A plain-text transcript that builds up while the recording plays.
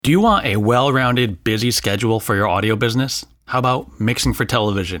Do you want a well-rounded, busy schedule for your audio business? How about mixing for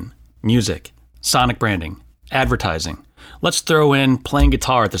television, music, sonic branding, advertising? Let's throw in playing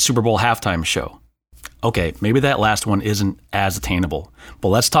guitar at the Super Bowl halftime show. Okay, maybe that last one isn't as attainable, but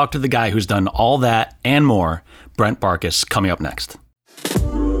let's talk to the guy who's done all that and more, Brent Barcus, coming up next.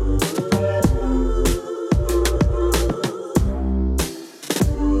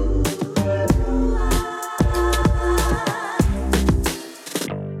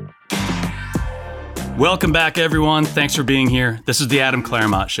 Welcome back, everyone. Thanks for being here. This is the Adam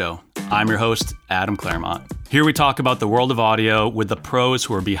Claremont Show. I'm your host, Adam Claremont. Here we talk about the world of audio with the pros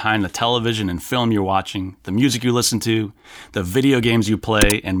who are behind the television and film you're watching, the music you listen to, the video games you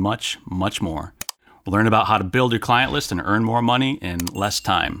play, and much, much more. We'll learn about how to build your client list and earn more money in less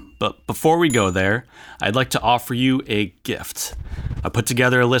time. But before we go there, I'd like to offer you a gift. I put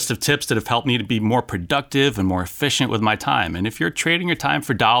together a list of tips that have helped me to be more productive and more efficient with my time. And if you're trading your time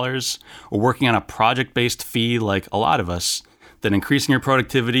for dollars or working on a project-based fee like a lot of us, then increasing your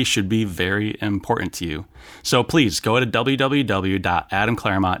productivity should be very important to you. So please go to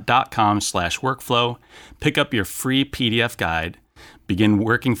www.adamclaremont.com/workflow, pick up your free PDF guide, begin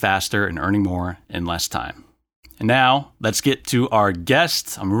working faster and earning more in less time. And now let's get to our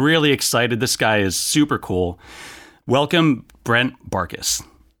guest. I'm really excited. This guy is super cool. Welcome, Brent Barcus.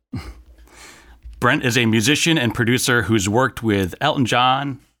 Brent is a musician and producer who's worked with Elton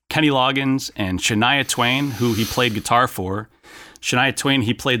John, Kenny Loggins, and Shania Twain, who he played guitar for. Shania Twain,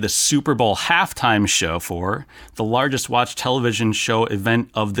 he played the Super Bowl halftime show for, the largest watched television show event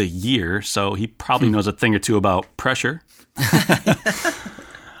of the year, so he probably knows a thing or two about pressure.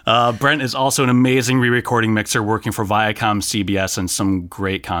 Brent is also an amazing re-recording mixer working for Viacom CBS and some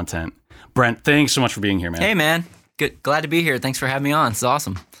great content. Brent, thanks so much for being here, man. Hey, man. Good. Glad to be here. Thanks for having me on. It's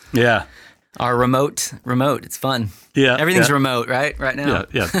awesome. Yeah. Our remote. It's fun. Yeah. Everything's remote, right? Right now.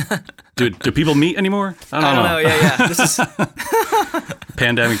 Yeah. Do people meet anymore? I don't know. Yeah. This is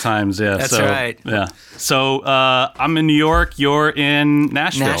pandemic times. Yeah. That's right. Yeah. So I'm in New York. You're in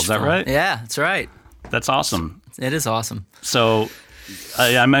Nashville. Is that right? Yeah, that's right. That's awesome. It is awesome. So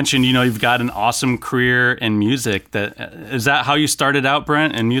I mentioned, you've got an awesome career in music. Is that how you started out,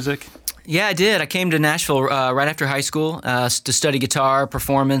 Brent, in music? Yeah, I did. I came to Nashville right after high school to study guitar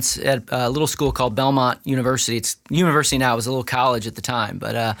performance at a little school called Belmont University. It's university now. It was a little college at the time,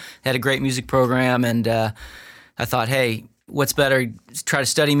 but they had a great music program, and I thought, hey, what's better, try to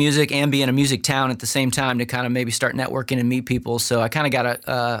study music and be in a music town at the same time to kind of maybe start networking and meet people. So I kind of got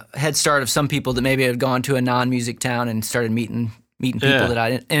a head start of some people that maybe had gone to a non-music town and started meeting people that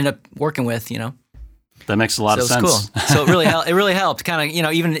I ended up working with, That makes a lot of sense. Cool. So it really helped. Kind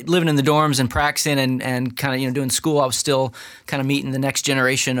of, even living in the dorms and practicing and kind of, doing school, I was still kind of meeting the next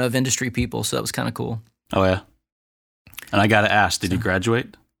generation of industry people. So that was kind of cool. Oh, yeah. And I got to ask, did you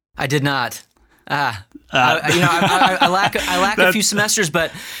graduate? I did not. I lack a few semesters,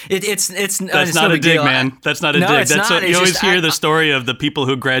 but it's that's not no a big dig, deal. man. That's not a dig. It's not. You always hear the story of the people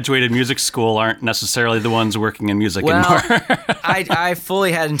who graduated music school aren't necessarily the ones working in music anymore. I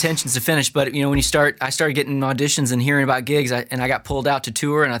fully had intentions to finish, but when I started getting auditions and hearing about gigs, and I got pulled out to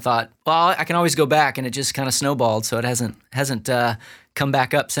tour, and I thought, well, I can always go back, and it just kind of snowballed. So it hasn't come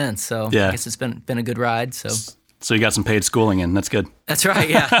back up since. So I guess it's been a good ride. So you got some paid schooling in. That's good. That's right,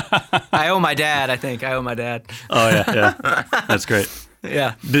 yeah. I owe my dad, I think. Oh, yeah. That's great.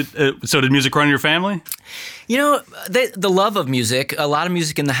 Yeah. So did music run in your family? The love of music, a lot of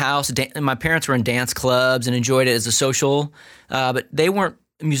music in the house. My parents were in dance clubs and enjoyed it as a social, but they weren't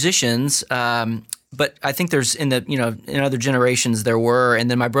musicians. But I think there's in other generations there were,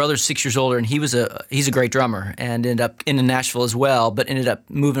 and then my brother's 6 years older, and he's a great drummer, and ended up in Nashville as well, but ended up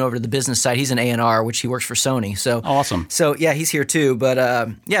moving over to the business side. He's an A&R, which he works for Sony. So awesome. So yeah, he's here too. But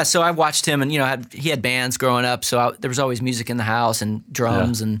so I watched him, and he had bands growing up, so there was always music in the house and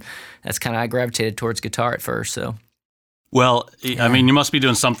drums, and that's kind of I gravitated towards guitar at first. So. Well, I mean, you must be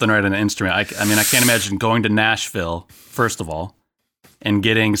doing something right on an instrument. I can't imagine going to Nashville first of all, and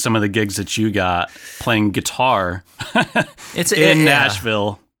getting some of the gigs that you got playing guitar in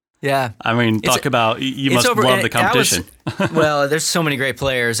Nashville. Yeah. I mean, you must love the competition. Well, there's so many great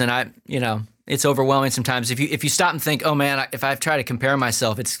players, and it's overwhelming sometimes. If you stop and think, oh man, if I try to compare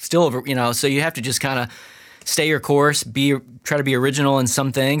myself, it's still so you have to just kind of stay your course, try to be original in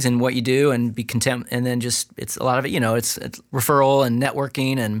some things and what you do, and be content. And then it's a lot of it, it's referral and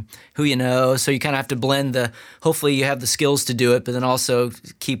networking and who you know. So you kind of have to blend hopefully you have the skills to do it, but then also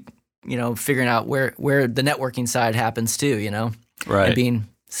keep, figuring out where the networking side happens too, Right.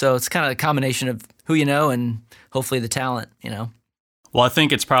 So it's kind of a combination of who you know and hopefully the talent, Well, I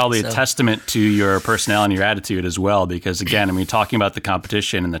think it's probably a So- testament to your personality and your attitude as well, because again, I mean, talking about the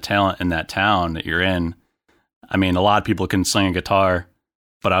competition and the talent in that town that you're in, I mean, a lot of people can sling a guitar,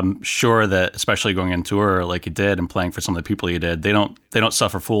 but I'm sure that especially going on tour like you did and playing for some of the people you did, they don't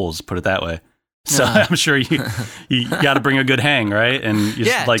suffer fools, put it that way. So I'm sure you got to bring a good hang, right? And you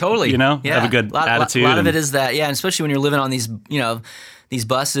Yeah, totally. have a good attitude. A lot of it is that, yeah, and especially when you're living on these, these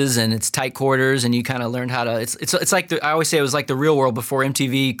buses and it's tight quarters and you kind of learned how to. It's like I always say it was like the real world before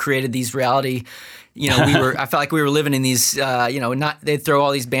MTV created these reality. I felt like we were living in these. They'd throw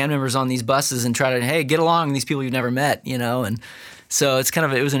all these band members on these buses and try to, hey, get along with these people you've never met, and so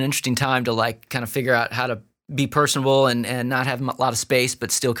it was an interesting time to like kind of figure out how to be personable and not have a lot of space,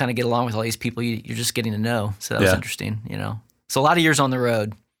 but still kind of get along with all these people you're just getting to know. So that was interesting, So a lot of years on the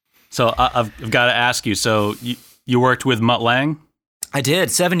road. So I've got to ask you. So you worked with Mutt Lange? I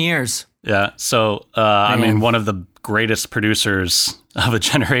did 7 years. Yeah. So I mean, one of the greatest producers of a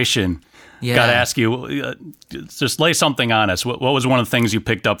generation. Yeah. Got to ask you, just lay something on us. What was one of the things you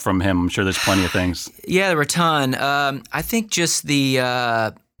picked up from him? I'm sure there's plenty of things. Yeah, there were a ton. I think just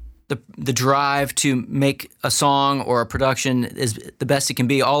the drive to make a song or a production is the best it can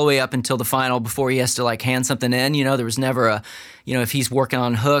be, all the way up until the final before he has to like hand something in. There was never if he's working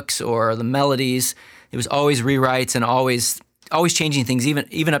on hooks or the melodies, it was always rewrites and always changing things,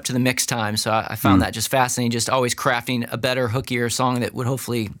 even up to the mix time. So I found that just fascinating, just always crafting a better, hookier song that would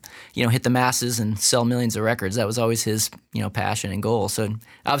hopefully, hit the masses and sell millions of records. That was always his, passion and goal. So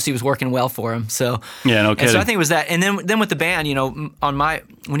obviously it was working well for him. So yeah, no kidding. And so I think it was that. And then with the band,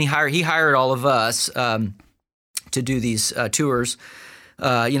 when he hired all of us to do these tours.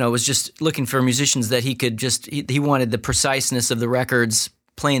 Was just looking for musicians that he could he wanted the preciseness of the records,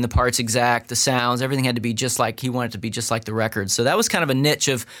 playing the parts exact, the sounds, everything had to be just like, he wanted it to be just like the records. So that was kind of a niche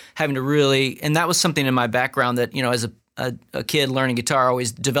of having to really, and that was something in my background that, as a kid learning guitar,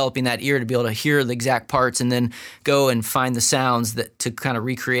 always developing that ear to be able to hear the exact parts and then go and find the sounds that to kind of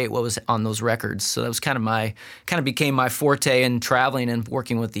recreate what was on those records. So that was kind of became my forte in traveling and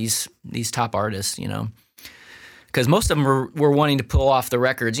working with these top artists, because most of them were wanting to pull off the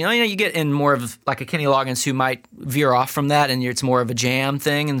records. You get in more of like a Kenny Loggins who might veer off from that, and it's more of a jam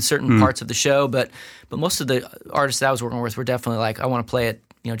thing in certain parts of the show. But most of the artists that I was working with were definitely like, I want to play it,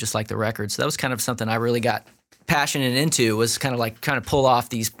 just like the records. So that was kind of something I really got passionate into, was kind of like trying to pull off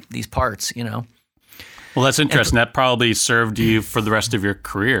these parts. Well, that's interesting. That probably served you for the rest of your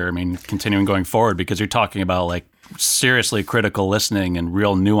career. I mean, continuing going forward, because you're talking about like seriously critical listening and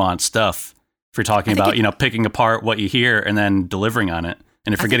real nuanced stuff. If you're talking about, picking apart what you hear and then delivering on it.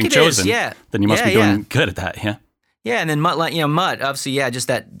 And if you're getting chosen, then you must be doing good at that, yeah? Yeah, and then Mutt, obviously, just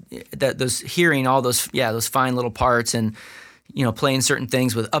that those hearing all those fine little parts and, playing certain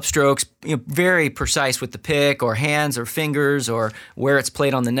things with upstrokes, very precise with the pick or hands or fingers or where it's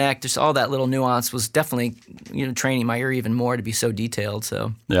played on the neck. Just all that little nuance was definitely, training my ear even more to be so detailed.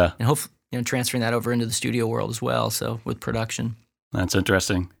 So, yeah. And hopefully, transferring that over into the studio world as well. So with production. That's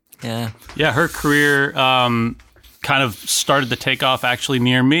interesting. Yeah. Yeah, her career kind of started to take off actually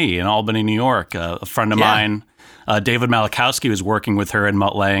near me in Albany, New York. A friend of mine, David Malachowski, was working with her in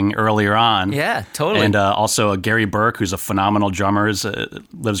Mutt Lange earlier on. Yeah, totally. And also Gary Burke, who's a phenomenal drummer,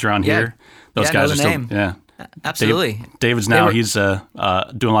 lives around here. Those guys are still, name. Absolutely. David's now, he's doing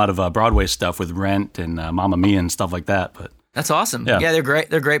a lot of Broadway stuff with Brent and Mamma Mia and stuff like that. But that's awesome. Yeah, they're great.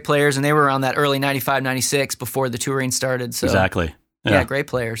 They're great players, and they were around that early 95, 96 before the touring started. So. Exactly. Yeah, great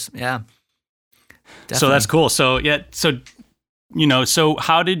players. Yeah. Definitely. So that's cool. So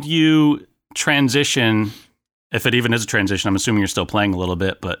how did you transition, if it even is a transition? I'm assuming you're still playing a little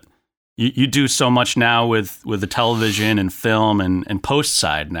bit, but you do so much now with the television and film and post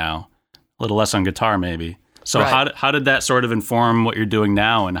side now, a little less on guitar maybe. So how did that sort of inform what you're doing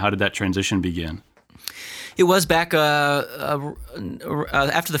now, and how did that transition begin? It was back after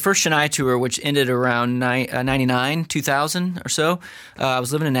the first Shania tour, which ended around 99, 2000 or so. I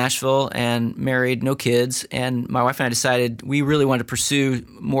was living in Nashville and married, no kids, and my wife and I decided we really wanted to pursue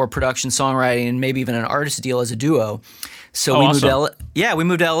more production, songwriting, and maybe even an artist deal as a duo. So moved to we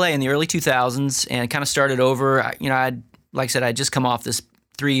moved to LA in the early 2000s and kind of started over. Like I said, I'd just come off this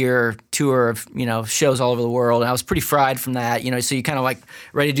 3-year tour of, shows all over the world, and I was pretty fried from that, so you kind of like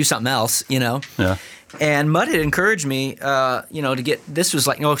ready to do something else, Yeah. And Mutt had encouraged me, to get, this was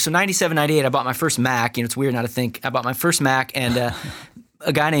like, so 97, 98, I bought my first Mac. It's weird now to think. I bought my first Mac, and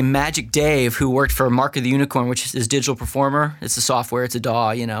a guy named Magic Dave, who worked for Mark of the Unicorn, which is Digital Performer. It's a software. It's a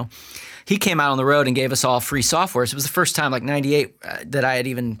DAW, He came out on the road and gave us all free software. So it was the first time, like 98, that I had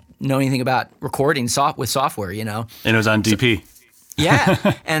even known anything about recording with software, And it was on DP.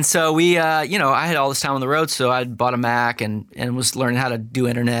 Yeah. And so we, I had all this time on the road, so I bought a Mac and was learning how to do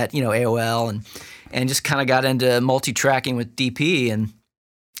internet, AOL, and just kind of got into multi-tracking with DP. And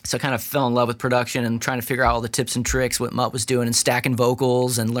so I kind of fell in love with production and trying to figure out all the tips and tricks, what Mutt was doing, and stacking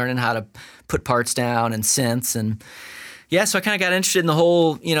vocals and learning how to put parts down and synths. And yeah, so I kind of got interested in the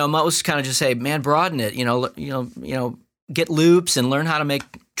whole, Mutt was kind of just, hey, man, broaden it, get loops and learn how to make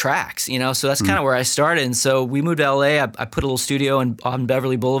tracks, so that's kind of where I started. And so we moved to LA. I put a little studio on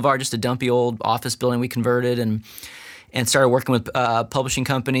Beverly Boulevard, just a dumpy old office building we converted, and started working with publishing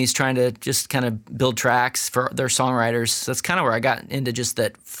companies, trying to just kind of build tracks for their songwriters. So that's kind of where I got into just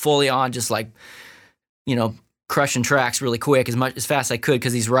that fully on, just like, crushing tracks really quick as fast as I could,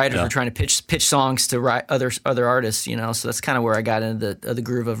 because these writers were trying to pitch songs to other artists, So that's kind of where I got into the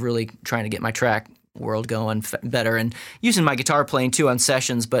groove of really trying to get my track world going better, and using my guitar playing too on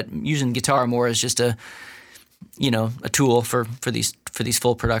sessions, but using guitar more as just a tool for these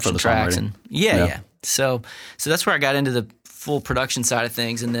full production tracks. And yeah. So that's where I got into the full production side of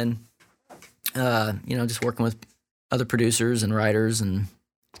things, and then just working with other producers and writers, and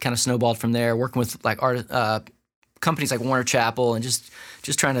kind of snowballed from there, working with like companies like Warner Chappell, and just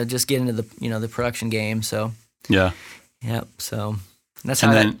trying to just get into the production game. So so that's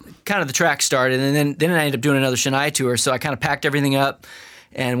how kind of the track started. And then I ended up doing another Chennai tour. So I kind of packed everything up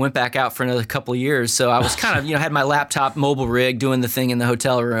and went back out for another couple of years. So I was kind of, had my laptop mobile rig doing the thing in the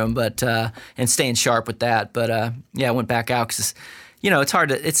hotel room, but and staying sharp with that. But I went back out because, it's hard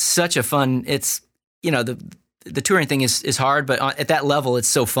to, it's such a fun, it's, the touring thing is hard, but at that level, it's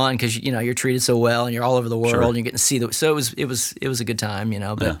so fun because, you're treated so well and you're all over the world and you're getting to see so it was a good time,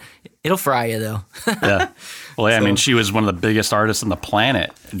 but it'll fry you though. Yeah. Well, yeah, so, I mean, she was one of the biggest artists on the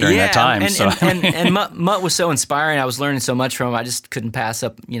planet during that time. And Mutt was so inspiring. I was learning so much from him. I just couldn't pass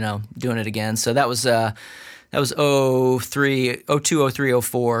up, doing it again. So that was 03, 02, 03,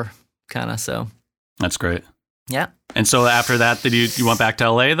 04 kind of. So that's great. Yeah. And so after that, did you went back to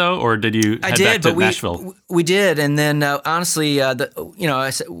LA though, or did you head back to Nashville? We did, and then honestly, I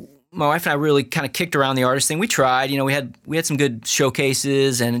said, my wife and I really kind of kicked around the artist thing. We tried, we had some good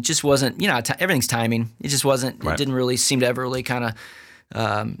showcases, and it just wasn't, everything's timing. It just wasn't. Right. It didn't really seem to ever really kind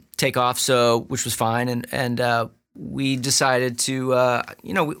of take off. So, which was fine, and we decided to,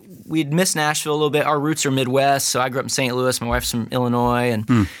 we'd missed Nashville a little bit. Our roots are Midwest, so I grew up in St. Louis. My wife's from Illinois,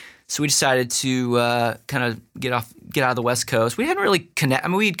 and so we decided to kind of get out of the West Coast. We hadn't really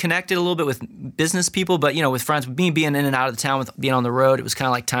we'd connected a little bit with business people, but with friends, me being in and out of the town, with being on the road, it was kind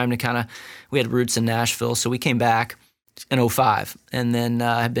of like time to we had roots in Nashville, so we came back in 2005, and then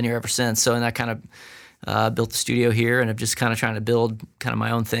have been here ever since. So, and I kind of built the studio here, and I've just kind of trying to build kind of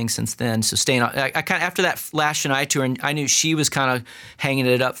my own thing since then. So staying on, I kind of, after that last Chennai tour, and I knew she was kind of hanging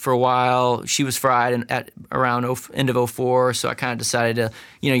it up for a while. She was fried at around end of 2004, so I kind of decided to,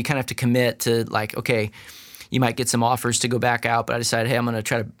 you kind of have to commit to like, okay, you might get some offers to go back out, but I decided, hey, I'm going to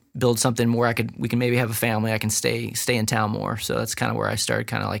try to build something where we can maybe have a family. I can stay in town more. So that's kind of where I started,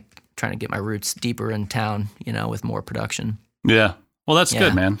 kind of like trying to get my roots deeper in town, with more production. Yeah. Well, that's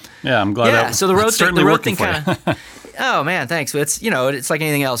good, man. Yeah, I'm glad. Yeah, so the road thing kind of. Oh man, thanks. But it's it's like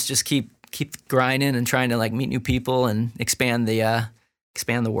anything else. Just keep grinding and trying to like meet new people and expand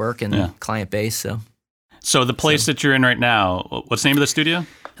the work and client base. So the place that you're in right now, what's the name of the studio?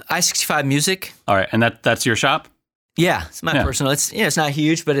 I-65 Music. All right, and that's your shop? Yeah, it's my personal. It's not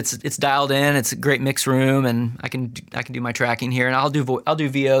huge, but it's dialed in. It's a great mix room, and I can do my tracking here, and I'll do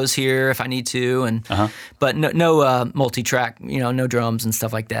VOs here if I need to, and but no multi-track, no drums and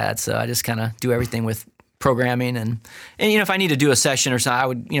stuff like that. So I just kind of do everything with programming, and if I need to do a session or something, I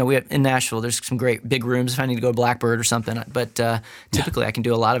would we have, in Nashville there's some great big rooms if I need to go to Blackbird or something. But typically I can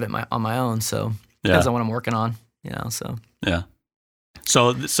do a lot of it on my own. So depends on what I'm working on, So yeah.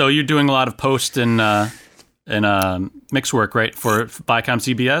 So you're doing a lot of post and mix work, right, for Viacom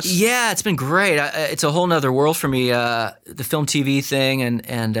CBS? Yeah, it's been great. It's a whole nother world for me, the film TV thing,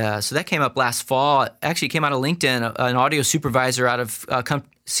 and so that came up last fall. Actually, it came out of LinkedIn, an audio supervisor out of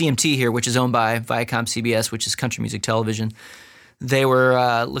CMT here, which is owned by Viacom CBS, which is Country Music Television. They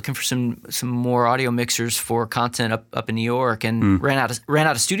were looking for some more audio mixers for content up in New York, and ran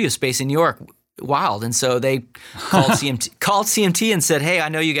out of studio space in New York. Wild. And so they called CMT and said, hey, I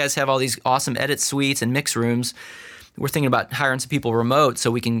know you guys have all these awesome edit suites and mix rooms. We're thinking about hiring some people remote so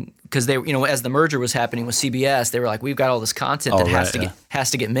we can, because they, as the merger was happening with CBS, they were like, we've got all this content that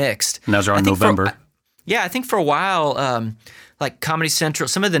has to get mixed. And those are in November. I think for a while, like Comedy Central,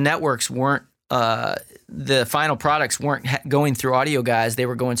 some of the networks weren't, the final products weren't going through audio guys. They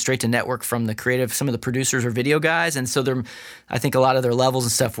were going straight to network from the creative, some of the producers or video guys. And so I think a lot of their levels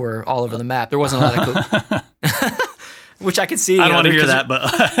and stuff were all over the map. There wasn't a lot of which I could see. I don't want to hear that, but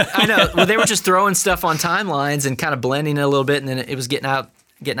I know. Well, they were just throwing stuff on timelines and kind of blending it a little bit, and then it was getting out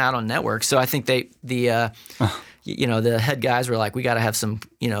on networks. So I think the head guys were like, we got to have some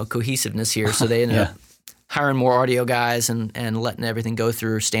cohesiveness here. So they ended up hiring more audio guys and letting everything go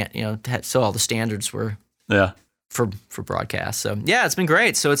through so all the standards were for broadcast. So yeah, it's been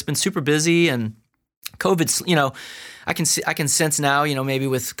great. So it's been super busy, and COVID's I can sense now maybe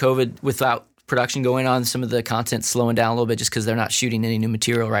with COVID, without production going on, some of the content slowing down a little bit just because they're not shooting any new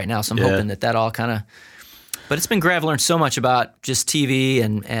material right now. So I'm hoping that all kind of. But it's been great. I've learned so much about just TV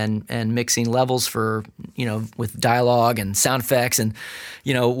and mixing levels for, with dialogue and sound effects and,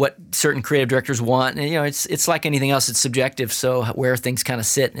 what certain creative directors want. And, it's like anything else, it's subjective. So where things kind of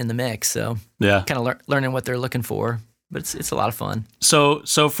sit in the mix. So kind of learning what they're looking for. But it's a lot of fun. So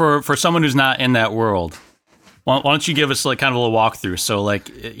for someone who's not in that world, why don't you give us like kind of a little walkthrough? So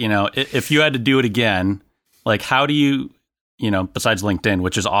like, if you had to do it again, like how do you, besides LinkedIn,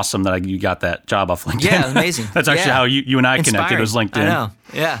 which is awesome that you got that job off LinkedIn. Yeah, amazing. That's actually how you and I connected. It was LinkedIn. I know.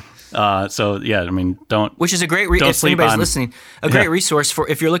 Yeah. Which is a great if anybody's listening, a great resource for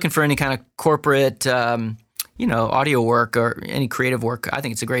if you're looking for any kind of corporate, audio work or any creative work. I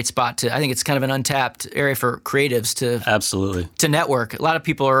think it's a great spot I think it's kind of an untapped area for creatives to network. A lot of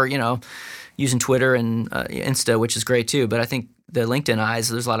people are, using Twitter and Insta, which is great too. But I think the LinkedIn eyes,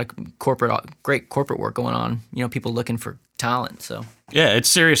 there's a lot of great corporate work going on. People looking for talent. So yeah, it's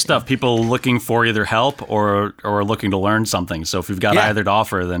serious stuff. People looking for either help or looking to learn something. So if you've got either to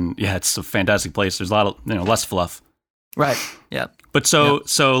offer, then it's a fantastic place. There's a lot of less fluff. Right. Yeah. But so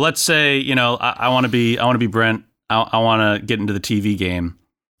let's say I want to be Brent. I want to get into the TV game.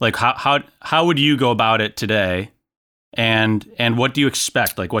 Like how would you go about it today? And what do you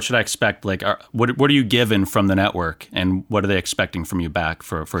expect? Like, what should I expect? Like, what are you given from the network, and what are they expecting from you back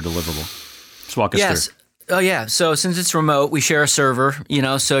for a deliverable? Just walk us through. Oh yeah. So since it's remote, we share a server.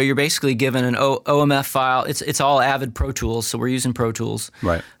 So you're basically given an OMF file. It's all Avid Pro Tools, so we're using Pro Tools.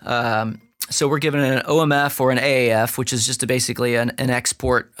 Right. So we're given an OMF or an AAF, which is just basically an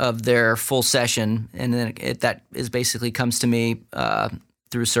export of their full session, and then that basically comes to me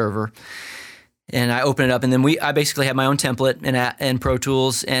through a server. And I open it up, and then I basically have my own template in Pro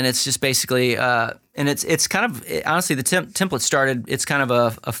Tools, and it's just basically, and it's kind of, honestly, the template started, it's kind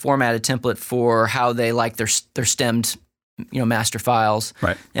of a formatted template for how they like their stemmed, master files.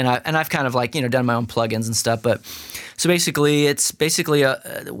 Right. And I've kind of like, done my own plugins and stuff, but so basically, it's basically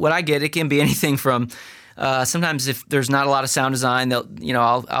what I get, it can be anything from, sometimes if there's not a lot of sound design,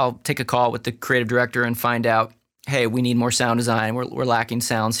 I'll take a call with the creative director and find out, hey, we need more sound design. We're lacking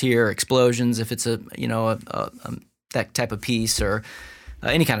sounds here, explosions. If it's that type of piece or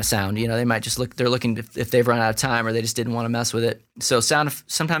any kind of sound, they might just they're looking if they've run out of time or they just didn't want to mess with it. So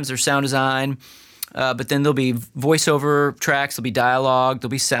sometimes there's sound design, but then there'll be voiceover tracks, there'll be dialogue,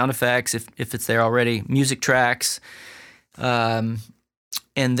 there'll be sound effects if it's there already, music tracks.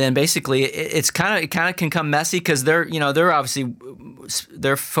 And then basically it kind of can come messy because they're obviously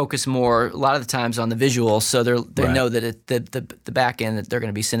they're focused more a lot of the times on the visual, so they know that the back end that they're going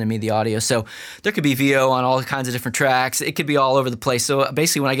to be sending me the audio. So there could be VO on all kinds of different tracks. It could be all over the place. So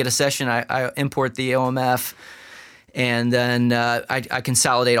basically, when I get a session, I import the OMF, and then I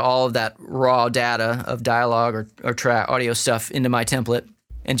consolidate all of that raw data of dialogue or track audio stuff into my template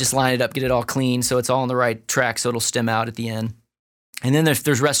and just line it up, get it all clean, so it's all on the right track, so it'll stem out at the end. And then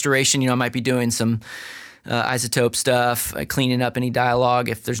there's restoration. I might be doing some isotope stuff, cleaning up any dialogue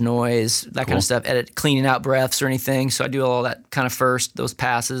if there's noise, that kind of stuff, cleaning out breaths or anything. So I do all that kind of first, those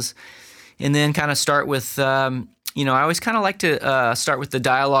passes. And then kind of start with, I always kind of like to start with the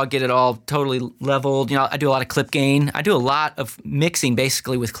dialogue, get it all totally leveled. I do a lot of clip gain. I do a lot of mixing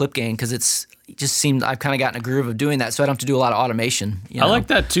basically with clip gain because it just seemed I've kind of gotten a groove of doing that, so I don't have to do a lot of automation. I like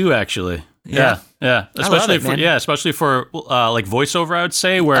that too, actually. Yeah. Especially for like voiceover, I would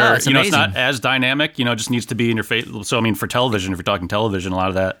say, where it's not as dynamic. It just needs to be in your face. So I mean, for television, if you're talking television, a lot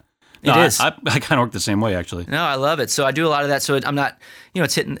of that. No, it is. I kind of work the same way, actually. No, I love it. So I do a lot of that. So I'm not,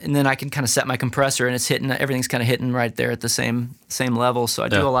 it's hitting, and then I can kind of set my compressor, and it's hitting. Everything's kind of hitting right there at the same level. So I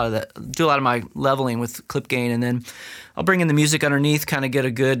do a lot of that. Do a lot of my leveling with clip gain, and then I'll bring in the music underneath, kind of get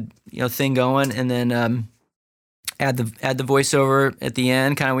a good thing going, and then add the voiceover at the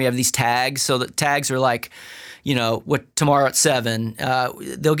end. Kind of we have these tags. So the tags are like, what tomorrow at 7.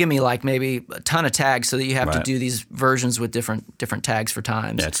 They'll give me like maybe a ton of tags so that you have to do these versions with different tags for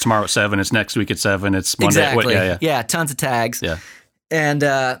times. Yeah, it's tomorrow at 7. It's next week at 7. It's Monday. Exactly. Yeah, tons of tags. Yeah. And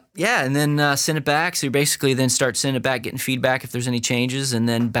and then send it back. So you basically then start sending it back, getting feedback if there's any changes, and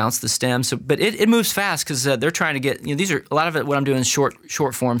then bounce the stem. So, but it moves fast because they're trying to get these are a lot of it. What I'm doing is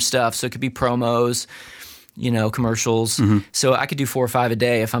short form stuff. So it could be promos. commercials. So I could do 4 or 5 a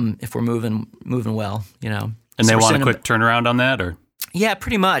day if we're moving well, And so they want a quick turnaround on that, or? Yeah,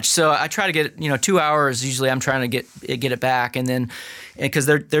 pretty much. So I try to get 2 hours. Usually, I'm trying to get it back, and then because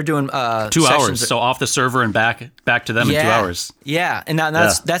they're doing 2 hours, so off the server and back to them in 2 hours. Yeah, and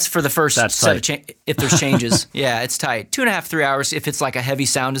that's for the first set of if there's changes. Yeah, it's tight. 2.5, 3 hours if it's like a heavy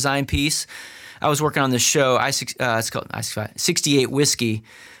sound design piece. I was working on this show. It's called 68 Whiskey,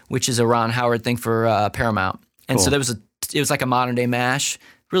 which is a Ron Howard thing for Paramount, and so it was like a modern day MASH.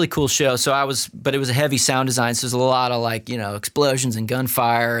 Really cool show. But it was a heavy sound design, so there's a lot of explosions and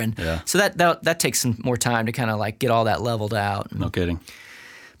gunfire, and so that takes some more time to kind of get all that leveled out. No kidding.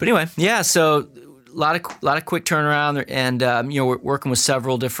 But anyway, yeah. So a lot of quick turnaround, and we're working with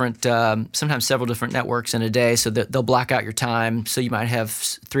sometimes several different networks in a day, so that they'll block out your time. So you might have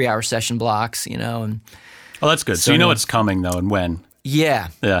 3-hour session blocks, and. Oh, that's good. So you know what's coming though, and when. Yeah.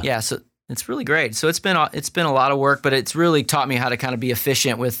 So. It's really great. So it's been a lot of work, but it's really taught me how to kind of be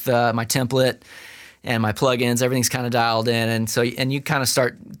efficient with my template and my plugins. Everything's kind of dialed in, and you kind of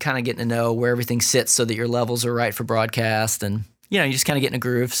start getting to know where everything sits so that your levels are right for broadcast, and you just kind of get in a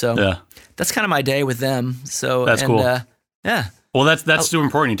groove. So that's kind of my day with them. So that's cool. Yeah. Well, that's super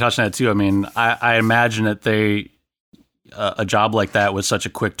important. You touched on that too. I mean, I imagine that a job like that with such a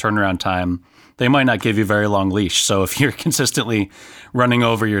quick turnaround time, they might not give you a very long leash. So if you're consistently running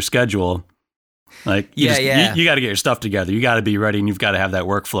over your schedule, you got to get your stuff together. You got to be ready, and you've got to have that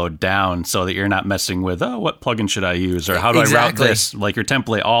workflow down so that you're not messing with, what plugin should I use, or how do I route this? Like your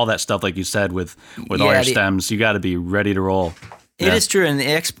template, all that stuff, like you said, with all your stems, you got to be ready to roll. It is true, and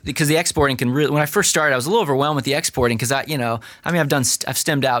because the exporting can really. When I first started, I was a little overwhelmed with the exporting because I've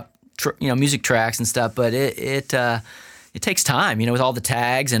stemmed out music tracks and stuff, but it takes time, with all the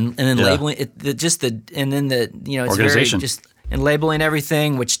tags and then labeling it, it's organization. Very just and labeling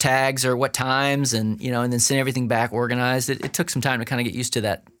everything, which tags are what times, and and then send everything back organized. It took some time to kind of get used to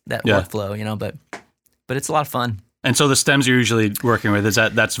that workflow, but it's a lot of fun. And so the stems you're usually working with,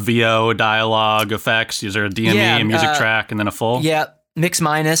 that's VO, dialogue, effects. Is there a DME, a music track, and then a full? Yeah, mix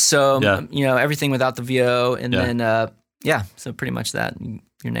minus. So everything without the VO, and then so pretty much that.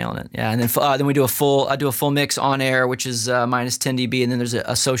 You're nailing it. Yeah, and then we do I do a full mix on air, which is minus 10 dB, and then there's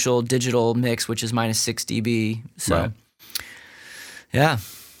a social digital mix, which is minus 6 dB. So, yeah.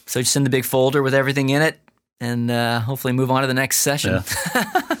 So you send the big folder with everything in it, and hopefully move on to the next session.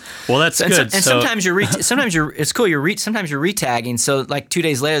 Yeah. Well, that's good. And sometimes it's cool. Sometimes you're retagging. So like 2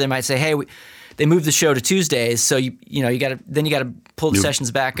 days later, they might say, "Hey, they moved the show to Tuesdays." So you got to pull the sessions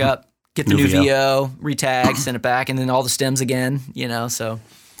back up. Get the new VO, retag, send it back, and then all the stems again, so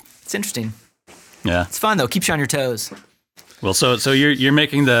it's interesting. Yeah. It's fun, though. Keeps you on your toes. Well, so you're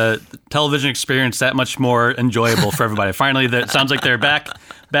making the television experience that much more enjoyable for everybody. Finally, it sounds like they're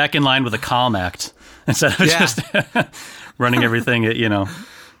back in line with a calm act instead of just running everything at,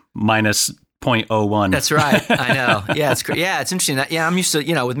 minus 0.01. That's right. I know. Yeah, it's interesting. Yeah, I'm used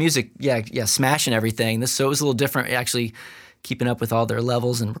to, with music, smashing everything. So it was a little different, actually. Keeping up with all their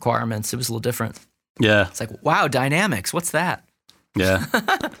levels and requirements, it was a little different. Yeah. It's like, wow, dynamics, what's that? Yeah.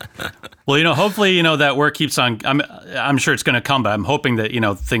 Well, hopefully, that work keeps on. I'm sure it's going to come, but I'm hoping that,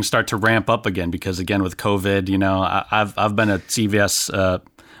 things start to ramp up again because, again, with COVID, I've been a CVS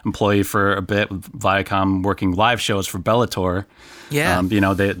employee for a bit with Viacom working live shows for Bellator. Yeah.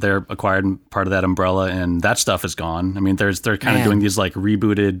 They're acquired part of that umbrella, and that stuff is gone. I mean, they're kind of doing these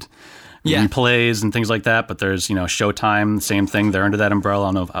rebooted replays and things like that, but there's Showtime, same thing. They're under that umbrella.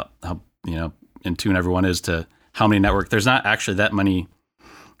 I don't know how in tune everyone is to how many network. There's not actually that many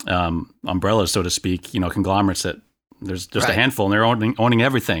umbrellas, so to speak. Conglomerates that there's just a handful, and they're owning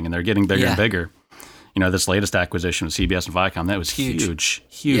everything, and they're getting bigger and bigger. This latest acquisition with CBS and Viacom, that was huge.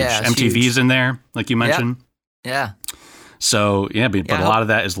 Yeah, MTV's huge. In there, like you mentioned. Yeah. So but a lot of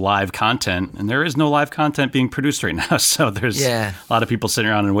that is live content, and there is no live content being produced right now. So there's a lot of people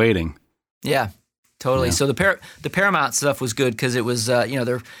sitting around and waiting. Yeah, totally. Yeah. So the Paramount stuff was good because it was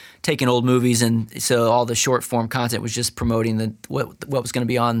they're taking old movies, and so all the short form content was just promoting what was going to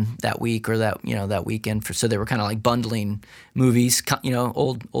be on that week or that weekend. So they were kind of like bundling movies,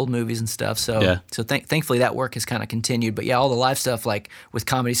 old movies and stuff. So thankfully that work has kind of continued. But all the live stuff like with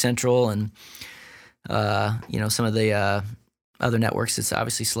Comedy Central and some of the other networks, it's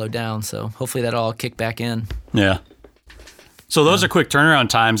obviously slowed down. So hopefully that'll all kick back in. Yeah. So those are quick turnaround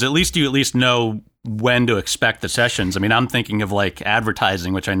times. At least you know when to expect the sessions. I mean, I'm thinking of like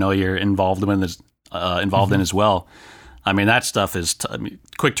advertising, which I know you're involved in as well. I mean, that stuff is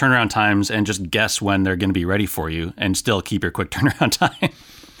quick turnaround times, and just guess when they're going to be ready for you, and still keep your quick turnaround time.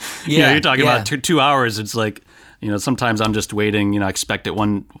 You're talking about 2 hours. It's like sometimes I'm just waiting, I expect at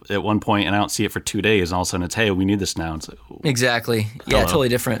one point and I don't see it for 2 days and all of a sudden it's, hey, we need this now. It's like, exactly. Yeah, totally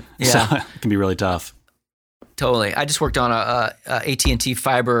different. Yeah. So it can be really tough. Totally. I just worked on a AT&T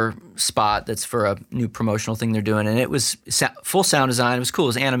fiber spot that's for a new promotional thing they're doing, and it was full sound design. It was cool. It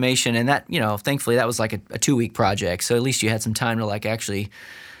was animation, and that, thankfully that was like a 2-week project. So at least you had some time to like actually,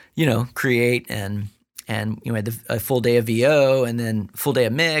 create and had a full day of VO and then full day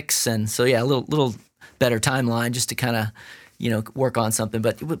of mix, and so yeah, a little better timeline just to kind of work on something.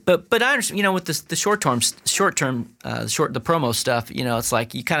 But I understand, with the short term the promo stuff, it's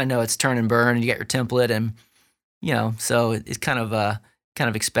like you kind of know it's turn and burn, and you get your template, and so it's kind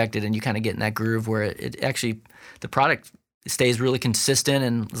of expected, and you kind of get in that groove where it actually, the product stays really consistent,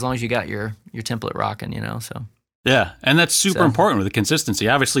 and as long as you got your template rocking, so. Yeah, and that's super important with the consistency.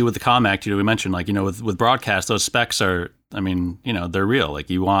 Obviously, with the comm act, we mentioned, like, with broadcast, those specs are, they're real.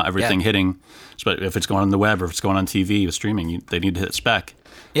 Like, you want everything hitting, but if it's going on the web or if it's going on TV with streaming, they need to hit spec.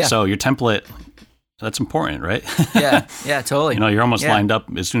 Yeah. So your template, that's important, right? Yeah, totally. You're almost lined up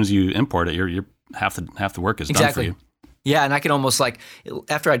as soon as you import it. You're half the work is done for you. Yeah, and I could almost, like,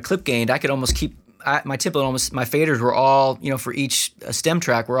 after I'd clip gained, I could almost keep my template, my faders were all, for each stem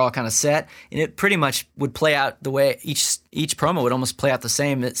track were all kind of set, and it pretty much would play out the way each promo would almost play out the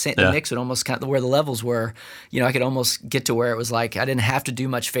same. The mix would almost kind of where the levels were. I could almost get to where it was like I didn't have to do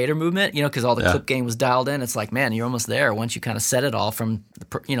much fader movement, because all the clip gain was dialed in. It's like, man, you're almost there once you kind of set it all from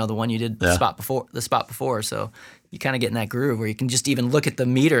the one you did the spot before. So you kind of get in that groove where you can just even look at the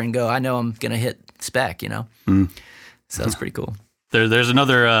meter and go, I know I'm gonna hit spec. So it's pretty cool. There's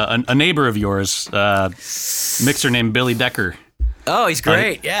another a neighbor of yours, mixer named Billy Decker. Oh, he's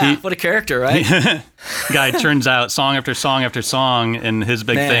great! What a character, right? Guy turns out song after song after song, and his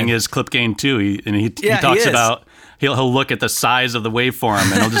big thing is clip gain too. He talks about he'll look at the size of the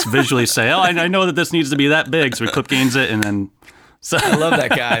waveform and he'll just visually say, "Oh, I know that this needs to be that big," so he clip gains it, and then. So I love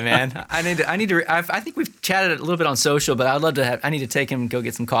that guy, man. I think we've chatted a little bit on social, but I'd love to I need to take him and go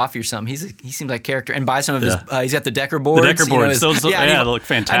get some coffee or something. He seems like a character, and buy some of his. He's got the Decker boards. The Decker boards, they look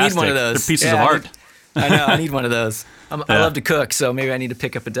fantastic. I need one of those. They're pieces of art. I know. I need one of those. I love to cook, so maybe I need to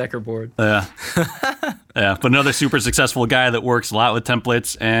pick up a Decker board. Yeah, but another super successful guy that works a lot with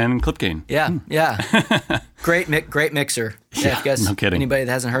templates and clip gain. Yeah. Great mixer. Yeah, if you guys, no kidding. Anybody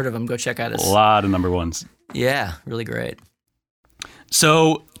that hasn't heard of him, go check out his. A lot of number ones. Yeah, really great.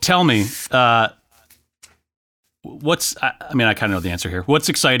 So tell me, I kind of know the answer here. What's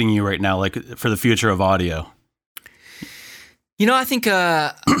exciting you right now, like for the future of audio? I think,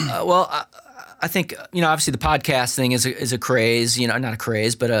 I think, obviously the podcast thing is a craze, not a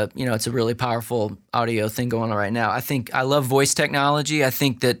craze, but it's a really powerful audio thing going on right now. I think I love voice technology. I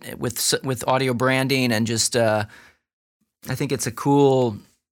think that with audio branding and just, I think it's a cool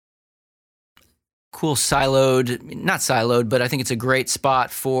not siloed, but I think it's a great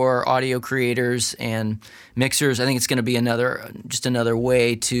spot for audio creators and mixers. I think it's going to be another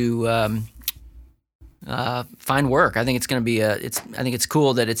way to find work. I think it's going to be I think it's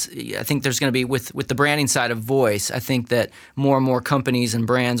cool that I think there's going to be with the branding side of voice. I think that more and more companies and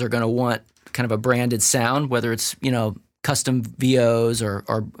brands are going to want kind of a branded sound, whether it's custom VOs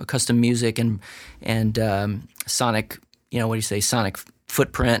or custom music and sonic sonic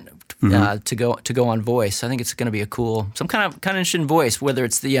footprint. To go on voice. I think it's going to be a cool, some kind of interesting voice, whether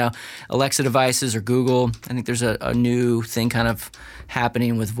it's the Alexa devices or Google. I think there's a new thing kind of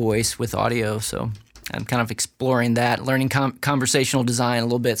happening with voice, with audio. So I'm kind of exploring that, learning conversational design a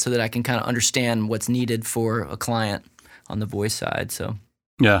little bit so that I can kind of understand what's needed for a client on the voice side. So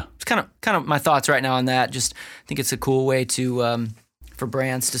yeah, it's kind of my thoughts right now on that. Just I think it's a cool way to for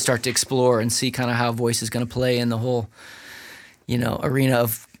brands to start to explore and see kind of how voice is going to play in the whole arena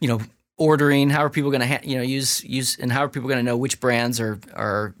of ordering. How are people going to use and how are people going to know which brands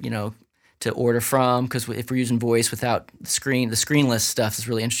are to order from? Because if we're using voice without the screenless stuff is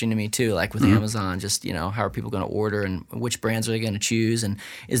really interesting to me too. Like with Amazon, just how are people going to order and which brands are they going to choose? And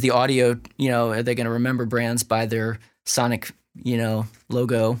is the audio are they going to remember brands by their sonic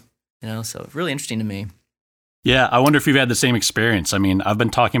logo? So really interesting to me. Yeah, I wonder if you've had the same experience. I mean, I've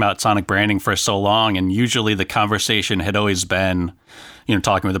been talking about sonic branding for so long, and usually the conversation had always been,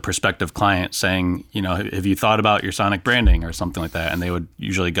 talking with a prospective client saying, have you thought about your sonic branding or something like that? And they would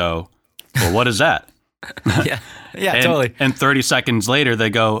usually go, well, what is that? Yeah, totally. And 30 seconds later, they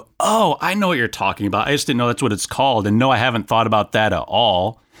go, oh, I know what you're talking about. I just didn't know that's what it's called. And no, I haven't thought about that at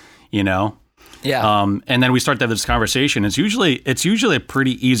all, Yeah. And then we start to have this conversation. It's usually a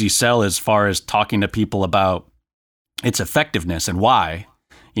pretty easy sell as far as talking to people about its effectiveness and why,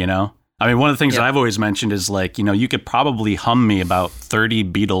 I mean, one of the things that I've always mentioned is like, you could probably hum me about 30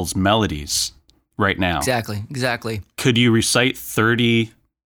 Beatles melodies, right now. Exactly. Could you recite 30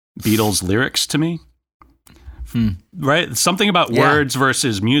 Beatles lyrics to me? Right? Something about words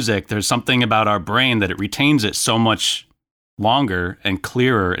versus music. There's something about our brain that it retains it so much longer and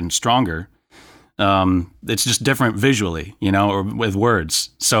clearer and stronger. It's just different visually, or with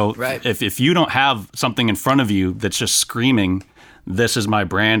words. So if you don't have something in front of you that's just screaming, this is my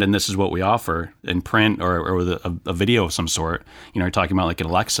brand and this is what we offer in print or with a video of some sort, you're talking about like an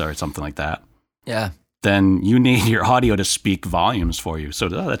Alexa or something like that. Yeah. Then you need your audio to speak volumes for you. So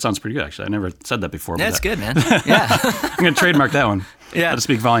that sounds pretty good, actually. I never said that before. That's good, man. Yeah. I'm going to trademark that one. Yeah. How to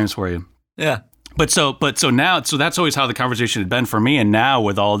speak volumes for you. Yeah. But so that's always how the conversation had been for me. And now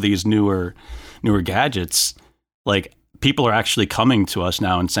with all these newer gadgets, like people are actually coming to us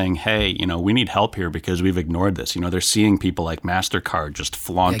now and saying, hey, we need help here because we've ignored this. They're seeing people like MasterCard just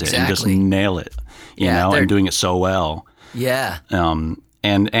flaunt it and just nail it, and doing it so well. Yeah.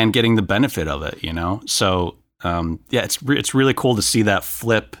 And getting the benefit of it, So, it's really cool to see that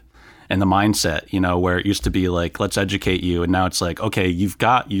flip and the mindset, where it used to be like, let's educate you. And now it's like, okay,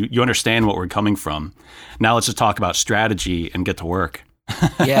 you understand what we're coming from. Now let's just talk about strategy and get to work.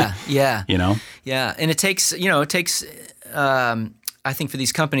 Yeah. Yeah. And it takes, I think for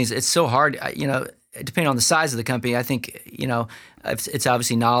these companies, it's so hard, depending on the size of the company, I think, it's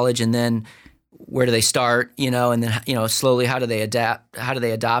obviously knowledge, and then where do they start, and then, slowly, how do they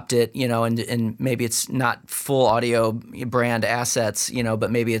adopt it, and maybe it's not full audio brand assets,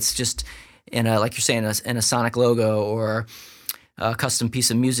 but maybe it's just like you're saying, in a sonic logo or a custom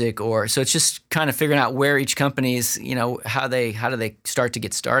piece of music, so it's just kind of figuring out where each company's, how do they start to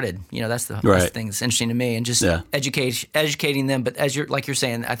get started? That's the thing that's interesting to me, and just educating them. But like you're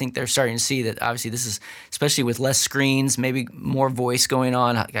saying, I think they're starting to see that obviously this is, especially with less screens, maybe more voice going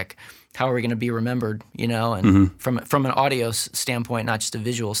on, like, how are we going to be remembered, and from an audio standpoint, not just a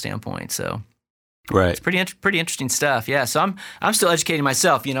visual standpoint. So, it's pretty interesting stuff. Yeah. So I'm still educating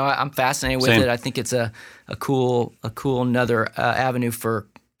myself. I'm fascinated with it. I think it's a cool another avenue for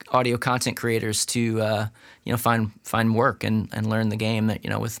audio content creators to find work and learn the game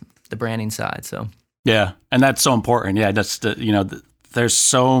that with the branding side. So yeah, and that's so important. Yeah, that's there's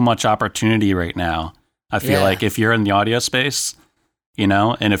so much opportunity right now. I feel like if you're in the audio space,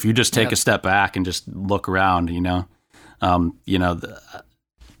 and if you just take a step back and just look around,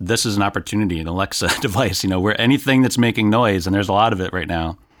 this is an opportunity, an Alexa device, where anything that's making noise, and there's a lot of it right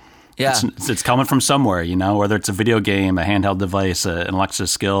now. Yeah. It's coming from somewhere, whether it's a video game, a handheld device, an Alexa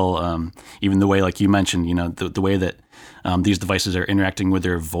skill, even the way, like you mentioned, the way that these devices are interacting with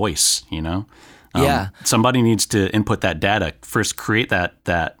their voice, Somebody needs to input that data, first create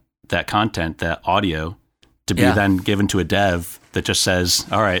that content, that audio, to be then given to a dev that just says,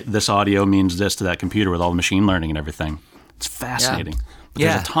 all right, this audio means this to that computer with all the machine learning and everything. It's fascinating. But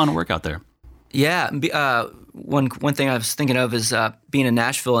there's a ton of work out there. Yeah. One thing I was thinking of is being in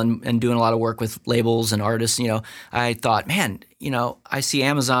Nashville and doing a lot of work with labels and artists. I thought, man, I see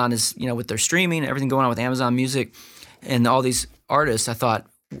Amazon is, with their streaming, everything going on with Amazon Music and all these artists. I thought,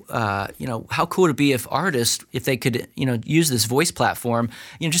 how cool would it be if artists, if they could, use this voice platform,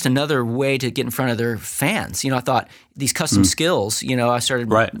 just another way to get in front of their fans. I thought these custom skills, I started,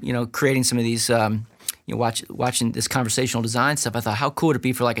 creating some of these, watching this conversational design stuff. I thought, how cool would it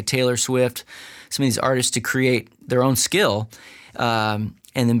be for like a Taylor Swift, some of these artists to create their own skill,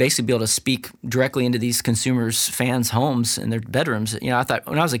 and then basically be able to speak directly into these consumers' fans' homes and their bedrooms. I thought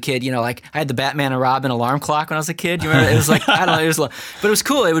when I was a kid, like I had the Batman and Robin alarm clock when I was a kid. You remember? It was like, I don't know, but it was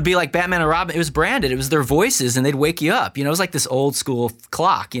cool. It would be like Batman and Robin. It was branded. It was their voices, and they'd wake you up. It was like this old school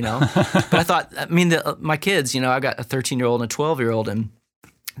clock. But I thought, my kids. I've got a 13-year-old and a 12-year-old, and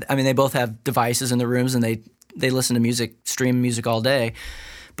they both have devices in their rooms, and they listen to music, stream music all day.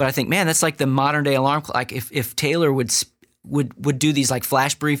 But I think, man, that's like the modern day alarm clock. Like if Taylor would do these like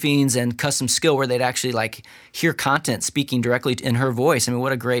flash briefings and custom skill where they'd actually like hear content speaking directly in her voice.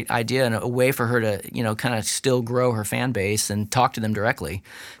 What a great idea, and a way for her to, kind of still grow her fan base and talk to them directly.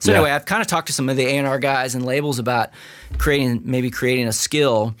 So anyway, I've kind of talked to some of the A&R guys and labels about creating a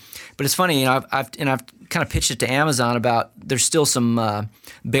skill. But it's funny, I've kind of pitched it to Amazon about there's still some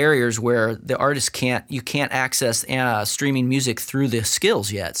barriers where the artist can't access streaming music through the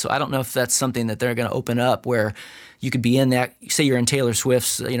skills yet. So I don't know if that's something that they're going to open up where you could be in that, say you're in Taylor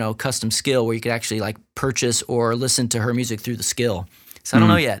Swift's, custom skill where you could actually like purchase or listen to her music through the skill. So I don't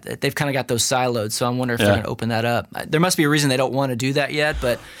know yet. They've kind of got those siloed. So I'm wondering if they're going to open that up. There must be a reason they don't want to do that yet.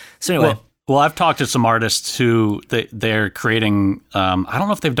 But so anyway. Well, I've talked to some artists who they're creating, I don't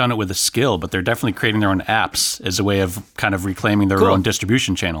know if they've done it with a skill, but they're definitely creating their own apps as a way of kind of reclaiming their own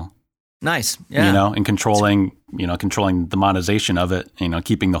distribution channel. Nice. Yeah. And controlling the monetization of it,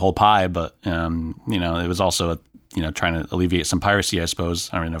 keeping the whole pie. But, it was also, trying to alleviate some piracy, I suppose.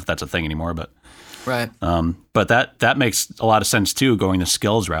 I don't know if that's a thing anymore, but. Right. But that makes a lot of sense too, going the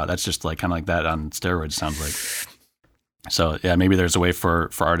skills route. That's just like kind of like that on steroids, sounds like. So yeah, maybe there's a way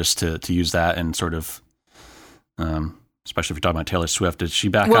for artists to use that and sort of, especially if you're talking about Taylor Swift. Is she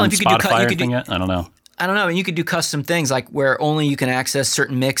back on Spotify or anything yet? I don't know. And you could do custom things like where only you can access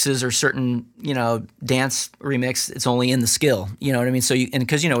certain mixes or certain, dance remix. It's only in the skill. You know what I mean? So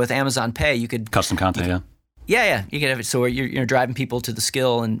because with Amazon Pay, you could custom content. Yeah. You could have it so where you're driving people to the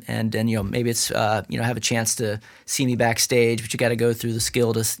skill and maybe it's have a chance to see me backstage, but you got to go through the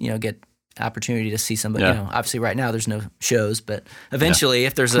skill to get opportunity to see somebody. Obviously right now there's no shows, but eventually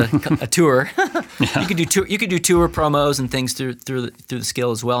if there's a tour, you could do tour promos and things through the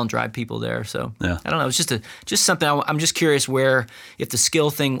skill as well and drive people there. So I don't know. It's just something. I'm just curious where if the skill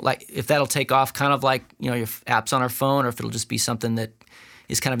thing, like if that'll take off, kind of like your apps on our phone, or if it'll just be something that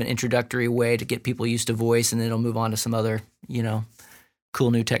is kind of an introductory way to get people used to voice, and then it'll move on to some other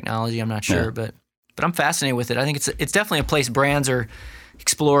cool new technology. I'm not sure, but I'm fascinated with it. I think it's definitely a place brands are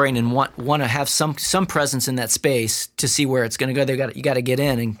exploring and want to have some presence in that space to see where it's going to go. You got to get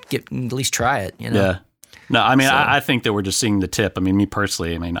in and at least try it. Yeah. No, I mean, I think that we're just seeing the tip. I mean, me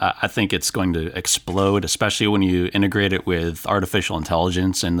personally, I think it's going to explode, especially when you integrate it with artificial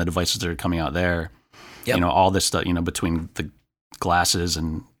intelligence and the devices that are coming out there. Yep. All this stuff, between the glasses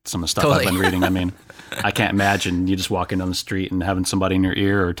and some of the stuff I've been reading. I mean, I can't imagine you just walking down the street and having somebody in your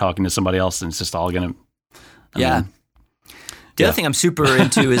ear or talking to somebody else, and it's just all going to. The other thing I'm super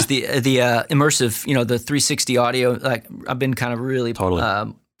into is the immersive, the 360 audio. Like I've been kind of really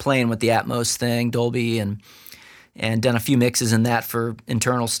playing with the Atmos thing, Dolby, and done a few mixes in that for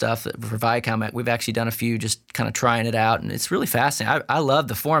internal stuff for Viacom. We've actually done a few, just kind of trying it out, and it's really fascinating. I love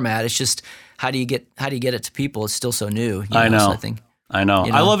the format. It's just how do you get it to people? It's still so new. I know. So I know.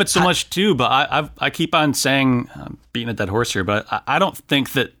 I love it so much too, but I keep on saying, beating a dead horse here, but I don't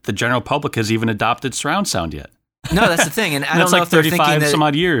think that the general public has even adopted surround sound yet. No, that's the thing, and I don't know like if 35 some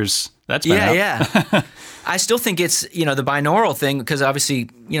odd years. That's been out. Yeah. I still think it's the binaural thing, because obviously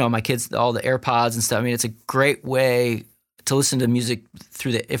my kids, all the AirPods and stuff. I mean, it's a great way to listen to music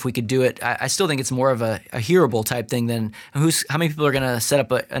through if we could do it. I still think it's more of a hearable type thing than how many people are going to set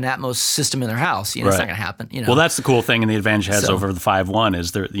up an Atmos system in their house. It's not going to happen. Well, that's the cool thing, and the advantage it has over the 5.1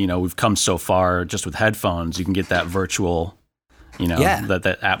 is there. We've come so far just with headphones. You can get that virtual,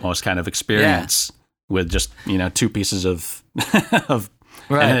 that Atmos kind of experience. Yeah. With just two pieces of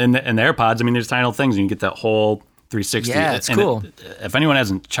and the AirPods. I mean, there's tiny little things, and you get that whole 360. Yeah, it's cool. If anyone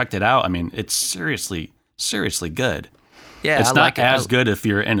hasn't checked it out, I mean, it's seriously good. Yeah, it's not as good if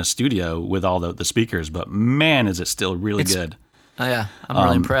you're in a studio with all the speakers, but man, is it still really good. Oh yeah, I'm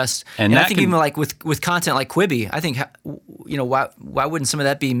really impressed. And I think even like with content like Quibi, I think why wouldn't some of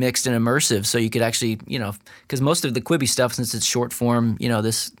that be mixed and immersive, so you could actually because most of the Quibi stuff, since it's short form,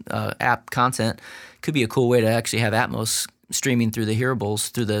 this app content, could be a cool way to actually have Atmos streaming through the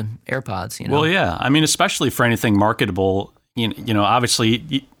hearables through the AirPods. Well, yeah, I mean, especially for anything marketable,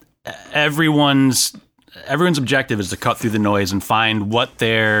 obviously everyone's objective is to cut through the noise and find what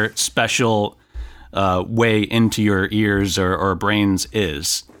their special way into your ears or brains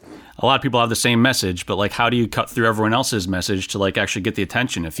is. A lot of people have the same message, but like, how do you cut through everyone else's message to like actually get the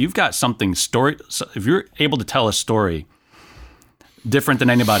attention? If you've got if you're able to tell a story different than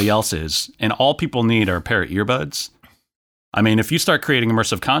anybody else's, and all people need are a pair of earbuds. I mean, if you start creating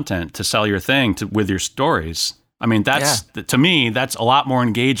immersive content to sell your thing with your stories, I mean, to me, that's a lot more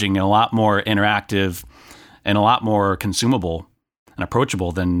engaging and a lot more interactive and a lot more consumable and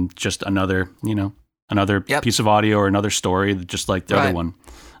approachable than just another piece of audio or another story, just like the other one.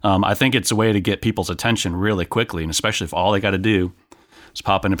 I think it's a way to get people's attention really quickly, and especially if all they got to do is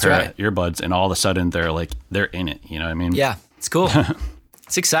pop in a pair of earbuds, and all of a sudden they're in it. You know what I mean? Yeah, it's cool.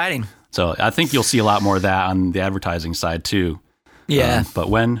 It's exciting. So I think you'll see a lot more of that on the advertising side too. Yeah. But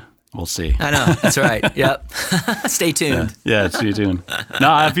when? We'll see. I know. That's right. Yep. Stay tuned. Yeah, stay tuned.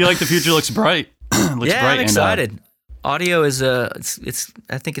 No, I feel like the future looks bright. Bright. I'm excited. Audio is I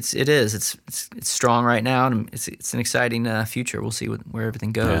think it is. It's strong right now, and it's an exciting future. We'll see where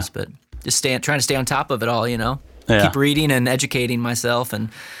everything goes, but just trying to stay on top of it all. Keep reading and educating myself, and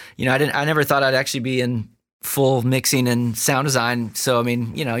I never thought I'd actually be in full mixing and sound design. So I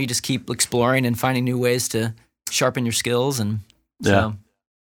mean, you just keep exploring and finding new ways to sharpen your skills, and so.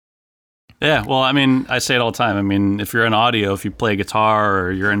 Yeah, well, I mean, I say it all the time. I mean, if you're in audio, if you play guitar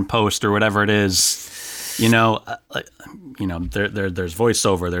or you're in post or whatever it is, there's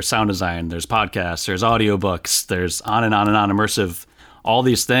voiceover, there's sound design, there's podcasts, there's audiobooks, there's on and on and on. Immersive all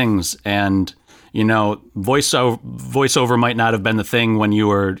these things. And, voiceover might not have been the thing when you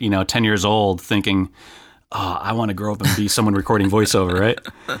were, 10 years old thinking, oh, I want to grow up and be someone recording voiceover, right?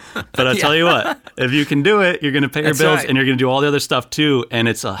 But I'll tell you what, if you can do it, you're going to pay your bills and you're going to do all the other stuff too. And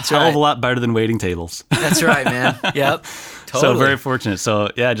it's a hell of a lot better than waiting tables. That's right, man. Yep. Totally. So very fortunate. So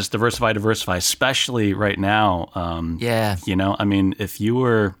yeah, just diversify, especially right now.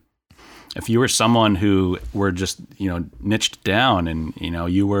 If you were someone who were just, niched down and,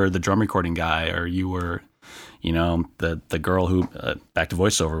 you were the drum recording guy, or you were, the girl who, back to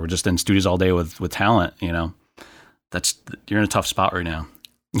voiceover, we're just in studios all day with talent, you're in a tough spot right now.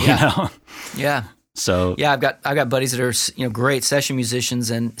 Yeah. So yeah, I've got buddies that are, great session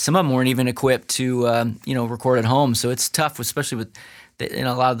musicians, and some of them weren't even equipped to, record at home. So it's tough, especially with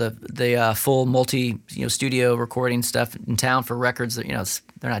a lot of the full multi, studio recording stuff in town for records that,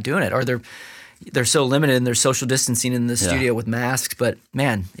 they're not doing it, or they're so limited in their social distancing in the studio with masks. But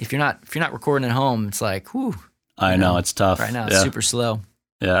man, if you're not recording at home, it's like, whew. I know it's tough right now. It's super slow.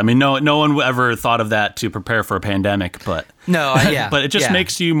 Yeah, I mean, no one ever thought of that to prepare for a pandemic, but but it just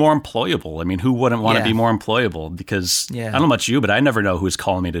makes you more employable. I mean, who wouldn't want to be more employable? Because I don't know about you, but I never know who's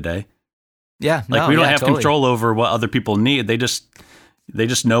calling me today. Yeah, we don't have control over what other people need. They just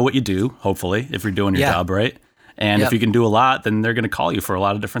know what you do. Hopefully, if you're doing your job right, and if you can do a lot, then they're going to call you for a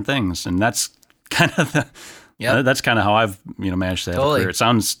lot of different things, and that's kind of that's kind of how I've managed to have a career. It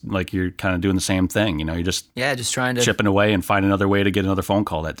sounds like you're kind of doing the same thing. You're just trying to chipping away and find another way to get another phone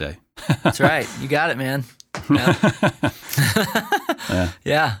call that day. That's right. You got it, man.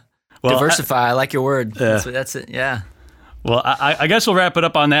 Yeah. Well, diversify. I like your word. That's it. Yeah. Well, I guess we'll wrap it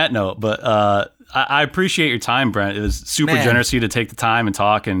up on that note. But I appreciate your time, Brent. It was super generous of you to take the time and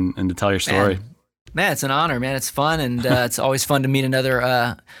talk and to tell your story. Man, it's an honor, man. It's fun, and it's always fun to meet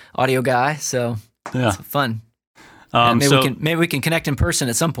another audio guy. So it's fun. Maybe we can connect in person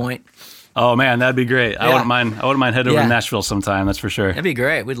at some point. Oh man, that'd be great. I wouldn't mind heading over to Nashville sometime. That's for sure. That'd be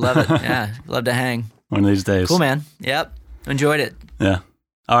great. We'd love it. Yeah, love to hang one of these days. Cool, man. Yep, enjoyed it. Yeah.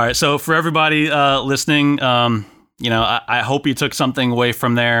 All right. So for everybody listening, I hope you took something away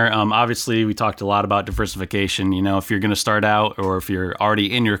from there. Obviously, we talked a lot about diversification. If you're going to start out, or if you're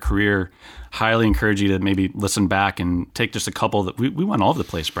already in your career, highly encourage you to maybe listen back and take just a couple that we went all over the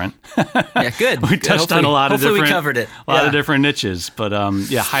place, Brent. Yeah, good. We touched on a lot of different, we covered it. A lot of different niches, but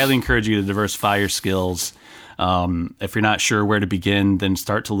highly encourage you to diversify your skills. If you're not sure where to begin, then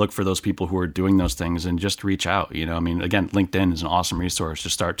start to look for those people who are doing those things and just reach out. Again, LinkedIn is an awesome resource.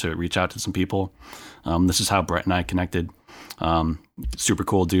 Just start to reach out to some people. This is how Brent and I connected. Super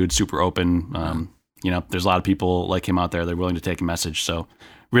cool dude, super open. There's a lot of people like him out there. They're willing to take a message. So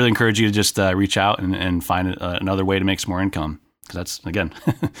really encourage you to just reach out and find another way to make some more income. Because that's, again,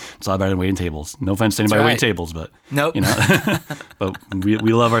 it's a lot better than waiting tables. No offense to anybody waiting tables, but nope. But we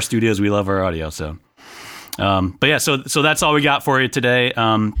love our studios. We love our audio. So, so that's all we got for you today.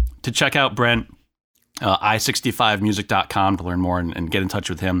 To check out Brent, i65music.com to learn more and get in touch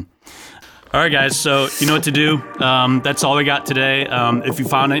with him. All right, guys. So you know what to do. That's all we got today. If you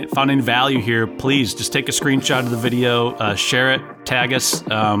found any value here, please just take a screenshot of the video, share it, tag us.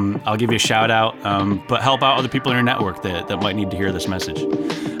 I'll give you a shout out. But help out other people in your network that might need to hear this message.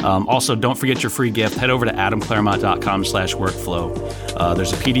 Also, don't forget your free gift. Head over to adamclaremont.com/workflow.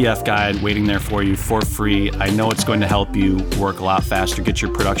 There's a PDF guide waiting there for you for free. I know it's going to help you work a lot faster, get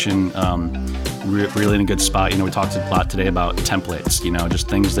your production really in a good spot. We talked a lot today about templates, just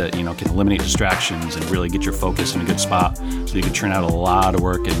things that, can eliminate distractions and really get your focus in a good spot so you can churn out a lot of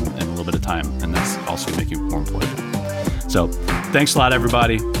work in a little bit of time. And that's also going to make you more employable. So thanks a lot,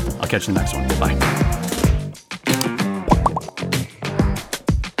 everybody. I'll catch you in the next one. Bye.